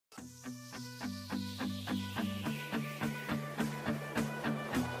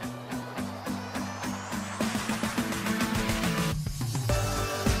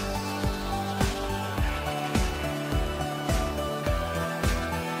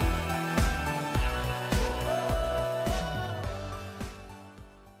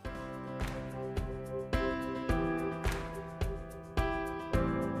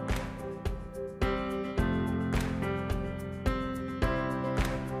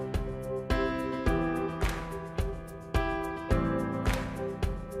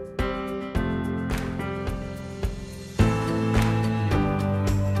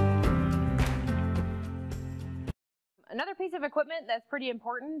of equipment that's pretty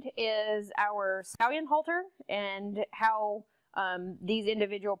important is our stallion halter and how these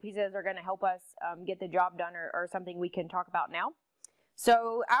individual pieces are going to help us get the job done, or something we can talk about now.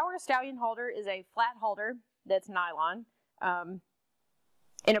 So our stallion halter is a flat halter that's nylon.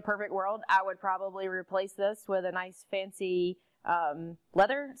 In a perfect world, I would probably replace this with a nice fancy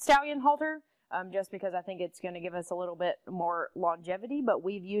leather stallion halter, just because I think it's going to give us a little bit more longevity, but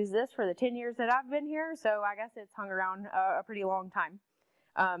we've used this for the 10 years that I've been here, so I guess it's hung around a pretty long time.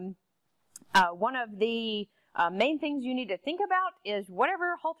 One of the main things you need to think about is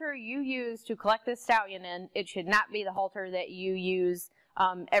whatever halter you use to collect this stallion in, it should not be the halter that you use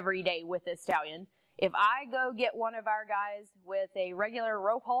every day with this stallion. If I go get one of our guys with a regular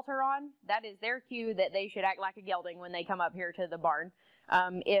rope halter on, that is their cue that they should act like a gelding when they come up here to the barn.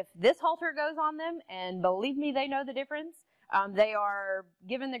 If this halter goes on them, and believe me, they know the difference, they are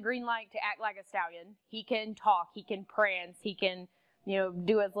given the green light to act like a stallion. He can talk, he can prance, he can,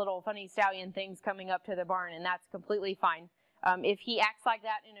 do his little funny stallion things coming up to the barn, and that's completely fine. If he acts like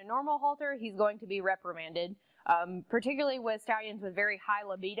that in a normal halter, he's going to be reprimanded. Particularly with stallions with very high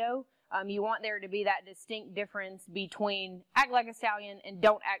libido, you want there to be that distinct difference between act like a stallion and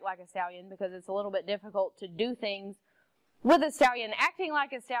don't act like a stallion, because it's a little bit difficult to do things with a stallion acting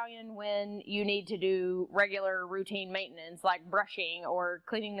like a stallion when you need to do regular routine maintenance like brushing or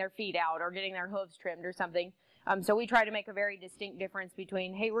cleaning their feet out or getting their hooves trimmed or something. So we try to make a very distinct difference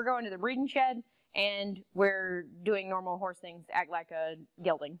between, hey, we're going to the breeding shed and we're doing normal horse things, act like a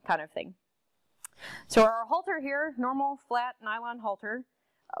gelding kind of thing. So our halter here, normal flat nylon halter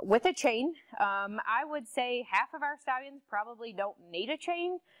with a chain. I would say half of our stallions probably don't need a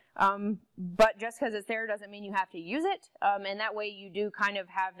chain, but just because it's there doesn't mean you have to use it. And that way you do kind of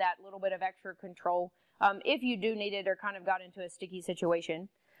have that little bit of extra control if you do need it or kind of got into a sticky situation.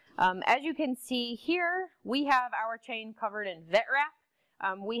 As you can see here, we have our chain covered in vet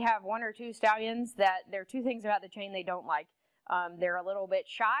wrap. We have one or two stallions that there are two things about the chain they don't like. They're a little bit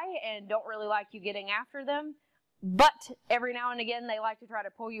shy and don't really like you getting after them, but every now and again they like to try to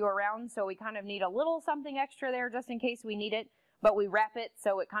pull you around, so we kind of need a little something extra there just in case we need it, but we wrap it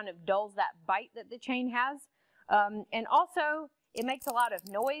so it kind of dulls that bite that the chain has. And also it makes a lot of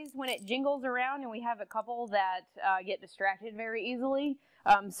noise when it jingles around, and we have a couple that get distracted very easily.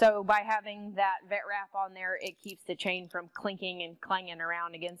 So by having that vet wrap on there, it keeps the chain from clinking and clanging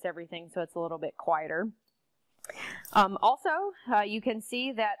around against everything, so it's a little bit quieter. Also, you can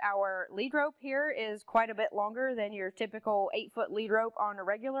see that our lead rope here is quite a bit longer than your typical 8-foot lead rope on a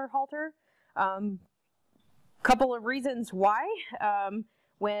regular halter. Couple of reasons why.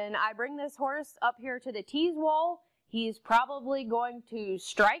 When I bring this horse up here to the tease wall, he's probably going to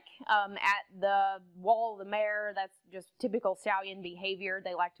strike at the wall of the mare. That's just typical stallion behavior.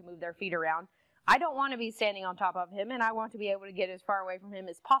 They like to move their feet around. I don't want to be standing on top of him, and I want to be able to get as far away from him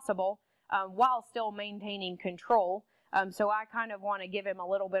as possible while still maintaining control. So I kind of want to give him a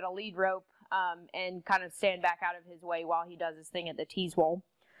little bit of lead rope and kind of stand back out of his way while he does his thing at the tease wall.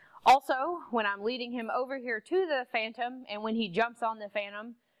 Also, when I'm leading him over here to the phantom, and when he jumps on the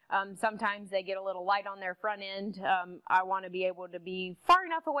phantom, sometimes they get a little light on their front end. I want to be able to be far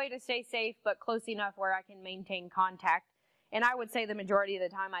enough away to stay safe, but close enough where I can maintain contact. And I would say the majority of the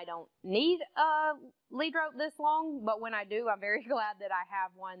time I don't need a lead rope this long, but when I do, I'm very glad that I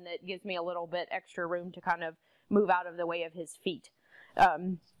have one that gives me a little bit extra room to kind of move out of the way of his feet.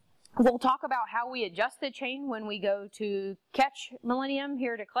 We'll talk about how we adjust the chain when we go to catch Millennium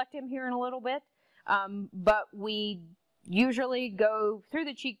here to collect him here in a little bit, but we usually go through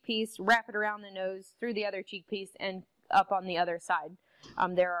the cheek piece, wrap it around the nose, through the other cheek piece, and up on the other side.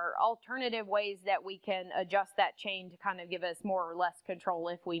 There are alternative ways that we can adjust that chain to kind of give us more or less control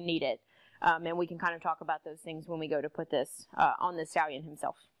if we need it. And we can kind of talk about those things when we go to put this on the stallion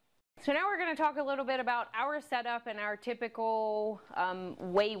himself. So now we're going to talk a little bit about our setup and our typical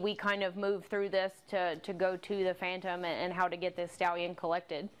way we kind of move through this to go to the phantom and how to get this stallion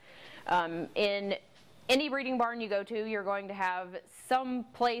collected. In any breeding barn you go to, you're going to have some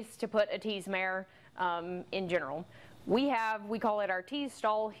place to put a tease mare in general. We call it our tease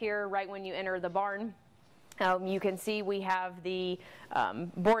stall here right when you enter the barn. You can see we have the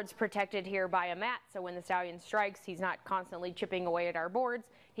boards protected here by a mat, so when the stallion strikes, he's not constantly chipping away at our boards.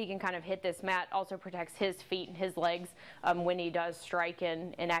 He can kind of hit this mat. Also protects his feet and his legs when he does strike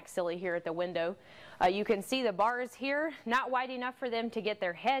and act silly here at the window. You can see the bars here, not wide enough for them to get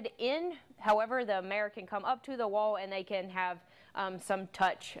their head in. However, the mare can come up to the wall and they can have some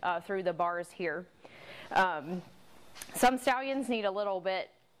touch through the bars here. Some stallions need a little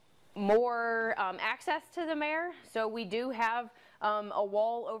bit more access to the mare, so we do have a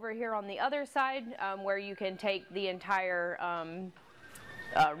wall over here on the other side where you can take the entire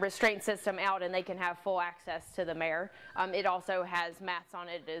restraint system out and they can have full access to the mare. It also has mats on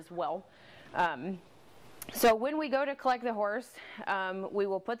it as well. So when we go to collect the horse, we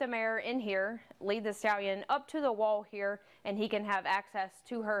will put the mare in here, lead the stallion up to the wall here, and he can have access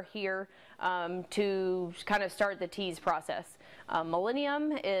to her here to kind of start the tease process.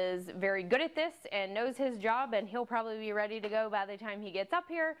 Millennium is very good at this and knows his job, and he'll probably be ready to go by the time he gets up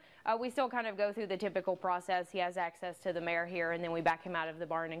here. We still kind of go through the typical process. He has access to the mare here, and then we back him out of the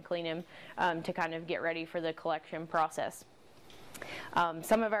barn and clean him to kind of get ready for the collection process.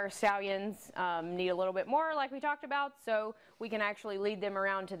 Some of our stallions need a little bit more, like we talked about, so we can actually lead them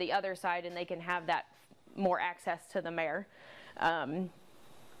around to the other side and they can have that more access to the mare.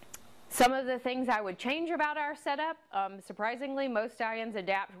 Some of the things I would change about our setup, surprisingly, most stallions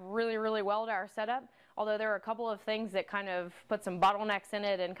adapt really, really well to our setup, although there are a couple of things that kind of put some bottlenecks in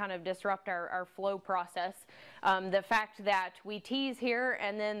it and kind of disrupt our flow process. The fact that we tease here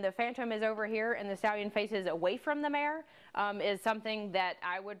and then the phantom is over here and the stallion faces away from the mare is something that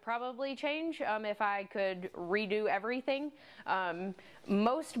I would probably change if I could redo everything.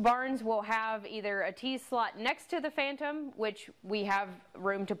 Most barns will have either a tease slot next to the phantom, which we have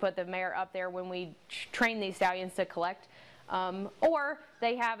room to put the mare up there when we train these stallions to collect, or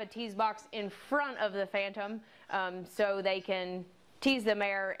they have a tease box in front of the phantom so they can tease the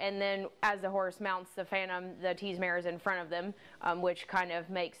mare, and then as the horse mounts the phantom, the tease mare is in front of them, which kind of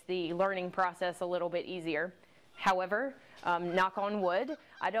makes the learning process a little bit easier. However, knock on wood,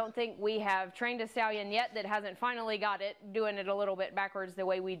 I don't think we have trained a stallion yet that hasn't finally got it, doing it a little bit backwards the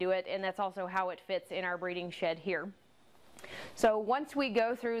way we do it, and that's also how it fits in our breeding shed here. So once we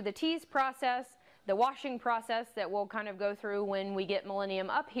go through the tease process, the washing process that we'll kind of go through when we get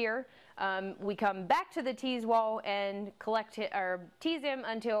Millennium up here, we come back to the tease wall and collect it, or tease him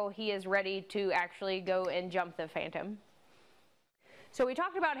until he is ready to actually go and jump the phantom. So we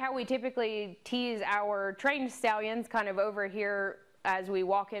talked about how we typically tease our trained stallions kind of over here as we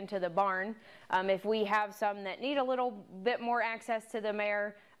walk into the barn. If we have some that need a little bit more access to the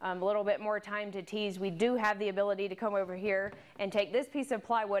mare, a little bit more time to tease, we do have the ability to come over here and take this piece of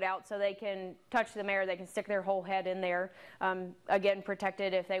plywood out so they can touch the mare, they can stick their whole head in there, again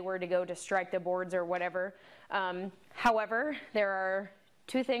protected if they were to go to strike the boards or whatever. However, there are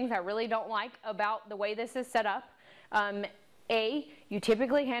two things I really don't like about the way this is set up. You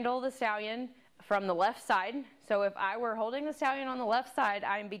typically handle the stallion from the left side. So if I were holding the stallion on the left side,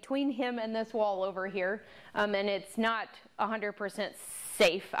 I'm between him and this wall over here, and it's not 100%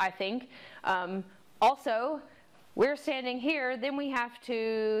 safe, I think. Also, we're standing here, then we have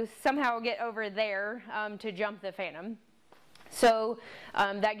to somehow get over there to jump the phantom. So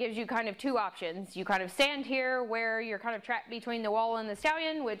that gives you kind of two options. You kind of stand here where you're kind of trapped between the wall and the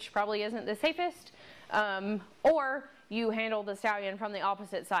stallion, which probably isn't the safest, or you handle the stallion from the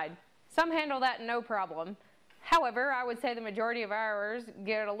opposite side. Some handle that no problem. However, I would say the majority of ours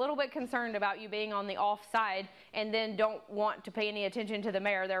get a little bit concerned about you being on the off side and then don't want to pay any attention to the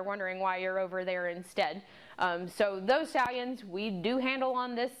mare. They're wondering why you're over there instead. So those stallions we do handle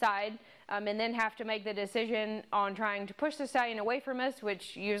on this side and then have to make the decision on trying to push the stallion away from us,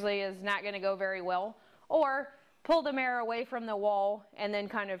 which usually is not going to go very well, or pull the mare away from the wall and then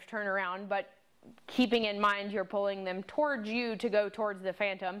kind of turn around, but keeping in mind you're pulling them towards you to go towards the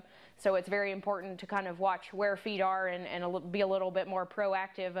phantom. So it's very important to kind of watch where feet are and be a little bit more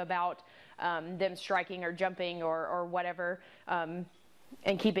proactive about them striking or jumping or whatever. And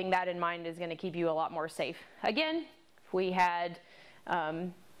keeping that in mind is going to keep you a lot more safe. Again, if we had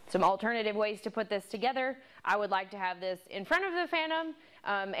some alternative ways to put this together, I would like to have this in front of the phantom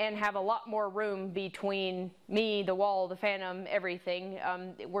and have a lot more room between me, the wall, the phantom, everything.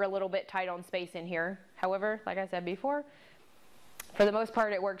 We're a little bit tight on space in here. However, like I said before, for the most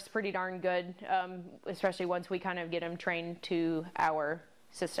part it works pretty darn good, especially once we kind of get them trained to our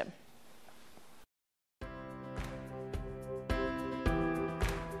system.